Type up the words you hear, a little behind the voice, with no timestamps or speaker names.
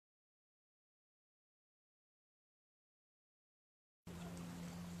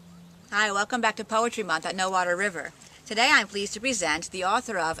Hi, welcome back to Poetry Month at No Water River. Today I'm pleased to present the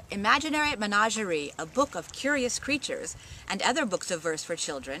author of Imaginary Menagerie, a book of curious creatures, and other books of verse for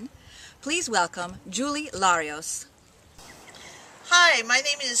children. Please welcome Julie Larios. Hi, my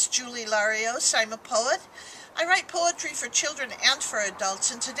name is Julie Larios. I'm a poet. I write poetry for children and for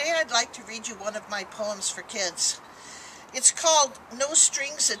adults, and today I'd like to read you one of my poems for kids. It's called No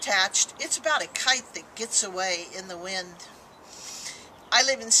Strings Attached. It's about a kite that gets away in the wind. I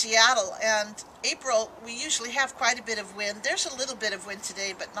live in Seattle, and April, we usually have quite a bit of wind. There's a little bit of wind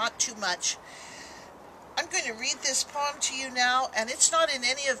today, but not too much. I'm going to read this poem to you now, and it's not in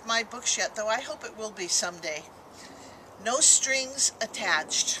any of my books yet, though I hope it will be someday. No Strings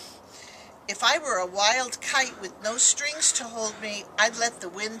Attached. If I were a wild kite with no strings to hold me, I'd let the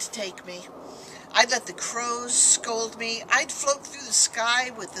wind take me. I'd let the crows scold me. I'd float through the sky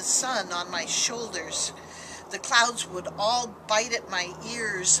with the sun on my shoulders. The clouds would all bite at my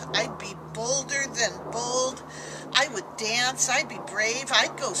ears. I'd be bolder than bold. I would dance. I'd be brave.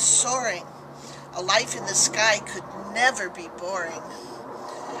 I'd go soaring. A life in the sky could never be boring.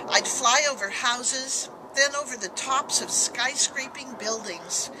 I'd fly over houses, then over the tops of skyscraping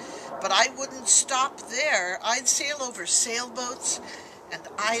buildings. But I wouldn't stop there. I'd sail over sailboats and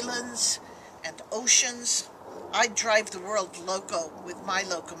islands and oceans. I'd drive the world loco with my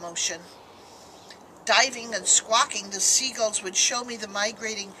locomotion. Diving and squawking, the seagulls would show me the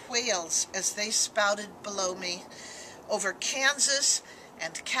migrating whales as they spouted below me. Over Kansas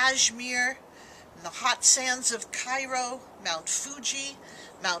and Kashmir, and the hot sands of Cairo, Mount Fuji,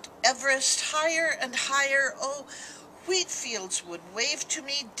 Mount Everest, higher and higher. Oh, wheat fields would wave to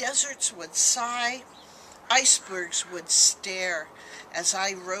me, deserts would sigh, icebergs would stare as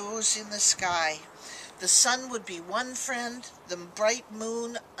I rose in the sky. The sun would be one friend, the bright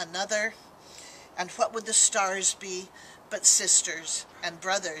moon another. And what would the stars be but sisters and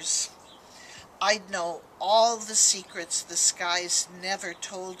brothers? I'd know all the secrets the skies never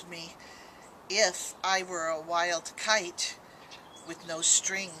told me if I were a wild kite with no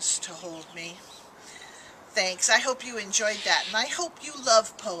strings to hold me. Thanks. I hope you enjoyed that, and I hope you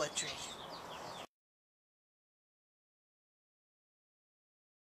love poetry.